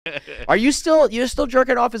Are you still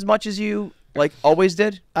jerking off as much as you like always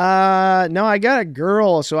did? No, I got a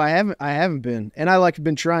girl, so I haven't been, and I like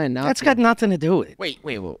been trying not. That's got nothing to do with it. Wait.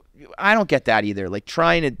 I don't get that either. Like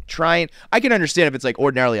trying. I can understand if it's like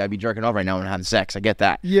ordinarily I'd be jerking off right now and having sex. I get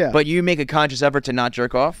that. Yeah. But you make a conscious effort to not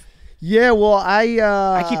jerk off. Yeah, well,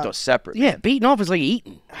 I keep those separate. Yeah, beating off is like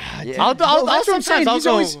eating. Yeah. I'll that's what I'm saying. He's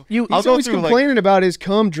always complaining about his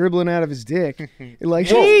cum dribbling out of his dick. Like,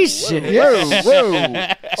 Jesus. Whoa.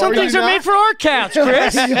 Some things are made for our couch,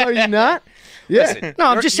 Chris. Are you not? Yeah. Listen, No,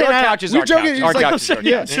 I'm just saying. Our couch is our couch. Our couch is our couch.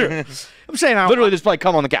 Yeah, sure. I'm saying Literally, there's probably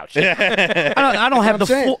cum on the couch. I don't have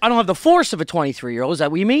I don't have the force of a 23-year-old. Is that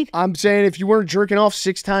what you mean? I'm saying if you weren't jerking off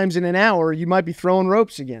 6 times in an hour, you might be throwing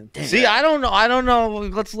ropes again. See, I don't know.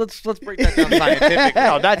 Let's break that down scientifically.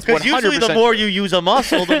 No, that's 100%. Because usually the more you use a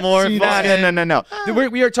muscle, the more. No.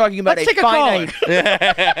 We are talking about Let's a take a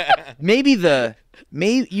finite. Maybe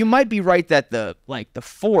you might be right that the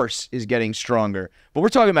force is getting stronger, but we're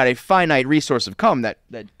talking about a finite resource of cum that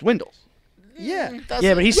dwindles. Yeah.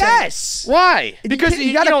 Yeah, but he's Yes. Why? Because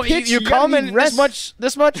you come in this much.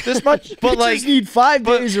 But like, just need 5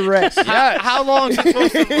 days of rest. how long is it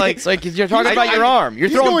supposed to like? It's like you're talking about your arm. You're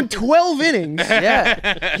He's throwing going 12 innings.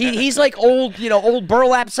 Yeah, he's like old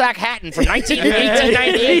burlap sack Hatton from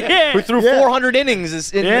 1898 who threw 400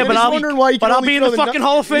 innings. but I'm wondering why you can I'll be in the fucking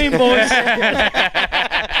Hall of Fame, boys.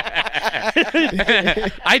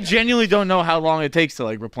 I genuinely don't know how long it takes to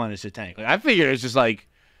like replenish the tank. Like, I figure it's just right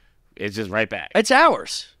back. It's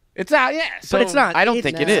hours. It's out, yeah. So But it's not. I don't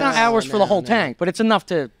think it is. It's not hours for the whole tank, but it's enough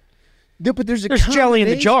to. Yeah, but there's jelly in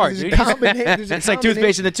the jar, There's a dude. combination- It's like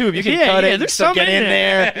toothpaste in the tube. You can cut it. there's still some get in in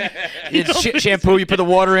there. It's shampoo. You put the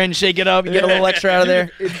water in, shake it up, you get a little extra out of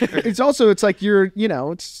there. It's like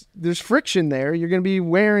there's friction there. You're going to be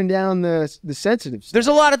wearing down the sensitive stuff. There's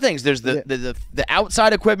a lot of things. There's the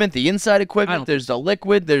outside equipment, the inside equipment. There's the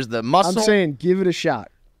liquid. There's the muscle. I'm saying give it a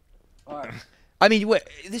shot. I mean, I'm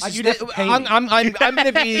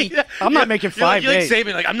gonna be. I'm not making 5 you're days.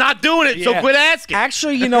 saving. Like, I'm not doing it. So Yeah. quit asking.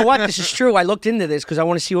 Actually, you know what? This is true. I looked into this because I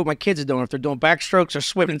want to see what my kids are doing. If they're doing backstrokes or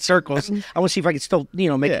swimming in circles, I want to see if I can still,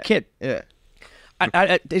 make a kid. Yeah.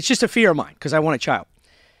 It's just a fear of mine because I want a child.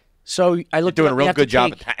 So I looked. Doing a real good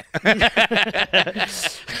job at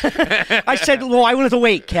that. I said, "Well, I wanted to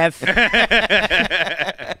wait, Kev."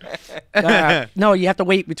 No, you have to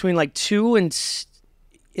wait between like 2 and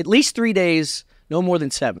at least 3 days, no more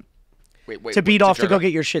than 7. To beat off to go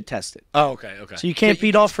get your shit tested. Oh, okay. So you can't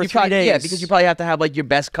beat off for 3 days. Yeah, because you probably have to have like your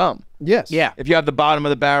best cum. Yes. Yeah. If you have the bottom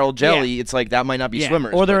of the barrel jelly, it's like that might not be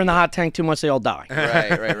swimmers. Or they're in the hot tank too much, they all die.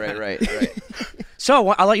 Right. So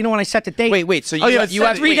I'll let you know when I set the date. Wait. So you have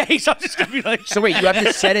 3 days. I'm just gonna be like. So wait, you have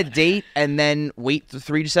to set a date and then wait the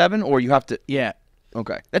 3 to 7, or you have to. Yeah.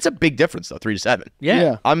 Okay, that's a big difference though. 3 to 7.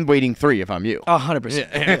 Yeah. I'm waiting 3 if I'm you.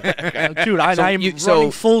 100%. Dude, I am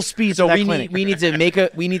running full speed. So to that we clinic. need to make a.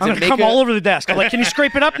 I'm gonna come all over the desk. I'm like, can you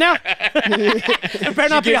scrape it up now? There better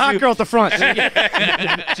not be a hot girl at the front.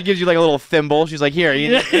 She gives you like a little thimble. She's like, here,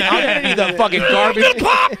 I'm gonna need the fucking garbage.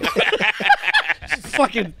 Pop.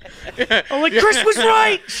 Fucking. I'm like, Chris was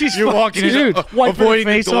right. You're walking in, avoiding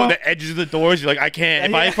the face off. the edges of the doors. You're like, I can't.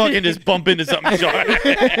 If I fucking just bump into something,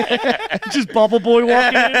 Just Bubble Boy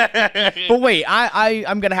walking in. But wait,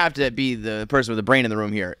 I'm gonna have to be the person with the brain in the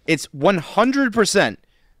room here. It's 100%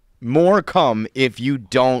 more cum if you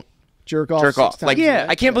don't jerk off. 6 times. Like, Yeah.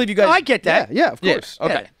 I can't believe you guys. I get that. Yeah, of course.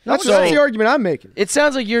 Okay. Yeah. That's the argument I'm making. It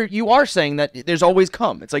sounds like you are saying that there's always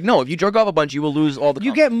cum. It's like, no, if you jerk off a bunch, you will lose all the cum.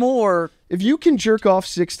 You get more. If you can jerk off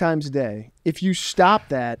 6 times a day, if you stop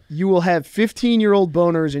that, you will have 15-year-old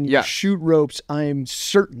boners and you shoot ropes. I'm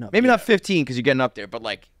certain of. Maybe not 15 because you're getting up there, but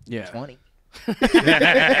like 20.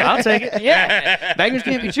 I'll take it. Yeah. Beggars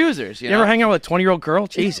can't be choosers. You ever hang out with a 20-year-old girl?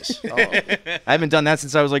 Jesus. I haven't done that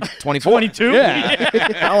since I was like 24. 22? Yeah.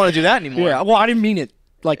 I don't want to do that anymore. Yeah. Well, I didn't mean it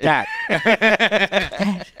like that.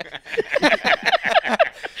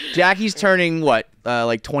 Jackie's turning what,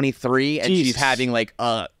 like 23, and Jesus. she's having like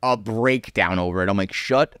a breakdown over it. I'm like,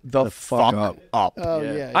 shut the fuck up. Oh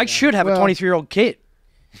yeah. I should have a 23-year-old kid.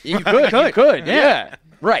 You could. You could. Yeah.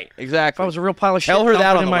 Right. Exactly. If I was a real pile of shit, Tell her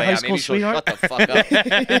that in on the my way high out. school Maybe she'll sweetheart. shut the fuck up.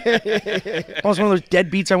 I was one of those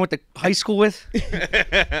deadbeats I went to high school with.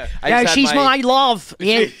 Yeah, she's my love.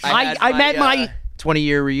 Yeah, I met my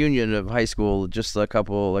 20-year reunion of high school just a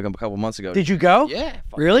couple months ago. Did you go? Yeah.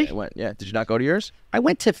 Really? I went. Yeah. Did you not go to yours? I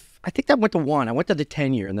think I went to one. I went to the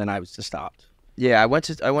 10-year, and then I was just stopped. Yeah, I went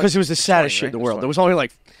because it was the saddest shit in the world. There was only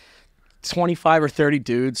like 25 or 30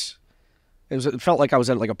 dudes, It felt like I was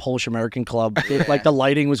at like a Polish American club. Like the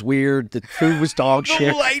lighting was weird. The food was dog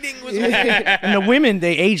shit. The lighting was weird. And the women,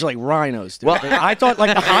 they age like rhinos, dude. Well, I thought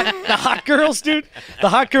like the hot girls, dude. The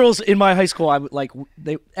hot girls in my high school, I would like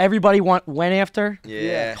everybody went after.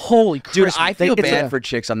 Yeah. Holy dude, Christmas. I feel bad for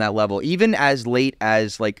chicks on that level. Even as late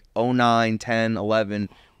as like 09, 10, 11,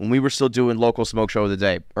 when we were still doing local smoke show of the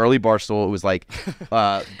day, early Barstool, it was like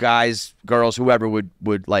guys, girls, whoever would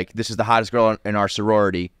like, this is the hottest girl in our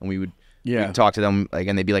sorority, and we would talk to them, like,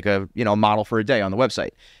 and they'd be like a model for a day on the website.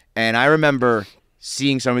 And I remember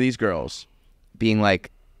seeing some of these girls being like,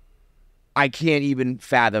 I can't even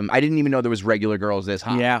fathom. I didn't even know there was regular girls this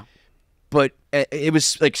hot. Yeah. But it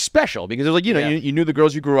was like special because it was like, you knew the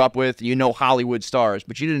girls you grew up with, Hollywood stars,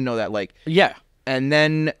 but you didn't know that, like, And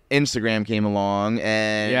then Instagram came along,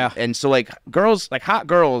 and so like girls, like hot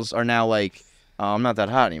girls, are now like, oh, I'm not that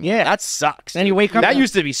hot anymore. Yeah, that sucks. And you wake up. That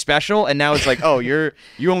used to be special, and now it's like, oh, you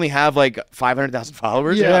only have like 500,000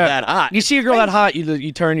 followers. You're not that hot. You see a girl that hot,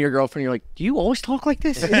 you turn to your girlfriend, you're like, do you always talk like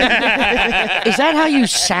this? Is that how you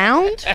sound?